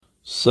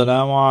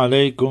Assalamu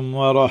alaikum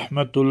wa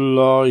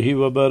rahmatullahi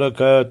wa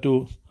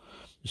barakatuh.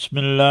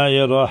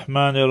 Bismillahir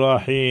Rahmanir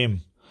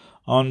Rahim.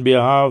 On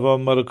behalf of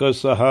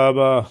Markaz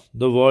Sahaba,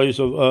 the voice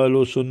of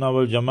Ahlus Sunnah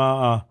wal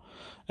Jama'ah,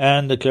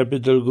 and the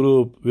Capital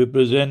Group, we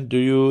present to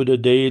you the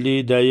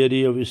daily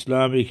diary of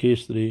Islamic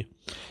history.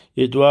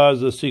 It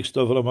was the 6th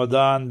of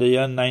Ramadan, the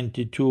year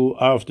 92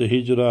 after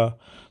Hijrah,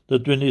 the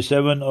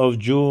 27th of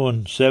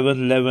June,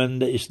 711,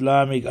 the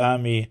Islamic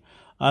army,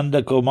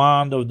 under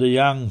command of the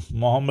young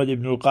Muhammad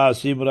ibn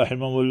al-Qasim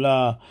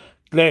rahimahullah,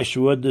 clashed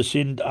with the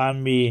Sindh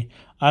army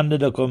under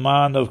the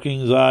command of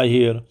King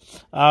Zahir.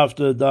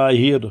 After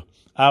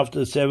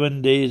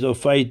 7 days of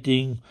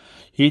fighting,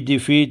 he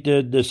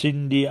defeated the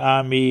Sindhi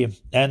army,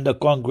 and the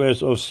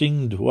conquest of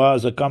Sindh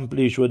was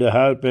accomplished with the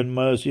help and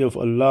mercy of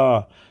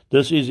Allah.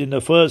 This is in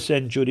the 1st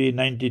century,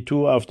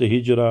 92 after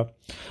Hijrah.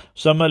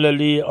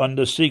 Similarly, on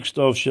the 6th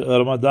of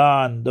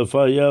Ramadan, the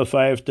year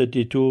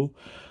 532,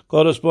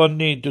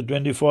 corresponding to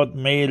 24th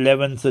May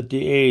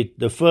 1138,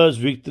 the first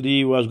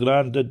victory was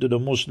granted to the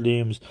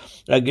Muslims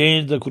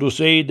against the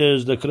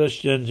Crusaders, the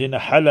Christians in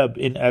Halab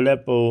in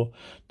Aleppo.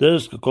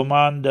 The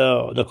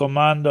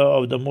commander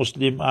of the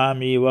Muslim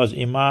army was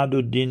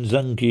Imaduddin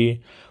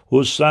Zanki,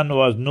 whose son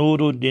was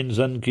Nuruddin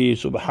Zanki.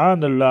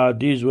 Subhanallah,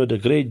 these were the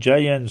great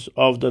giants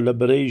of the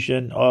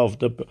liberation of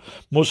the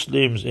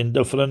Muslims in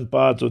different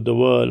parts of the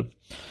world.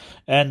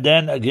 And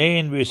then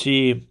again we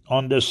see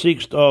on the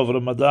 6th of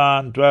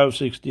Ramadan,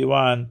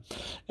 1261,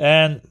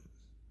 and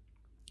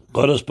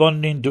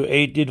corresponding to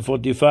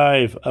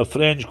 1845, a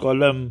French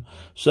column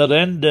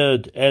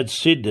surrendered at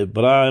Sid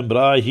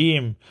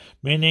Ibrahim,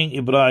 meaning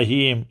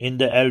Ibrahim, in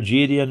the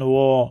Algerian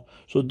War.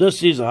 So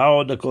this is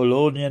how the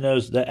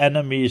colonialists, the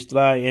enemies,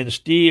 try and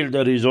steal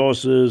the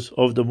resources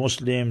of the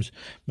Muslims.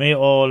 May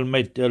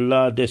Almighty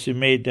Allah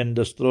decimate and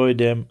destroy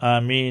them.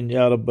 Ameen.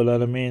 Ya Rabbal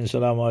Alameen.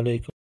 Assalamu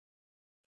alaikum.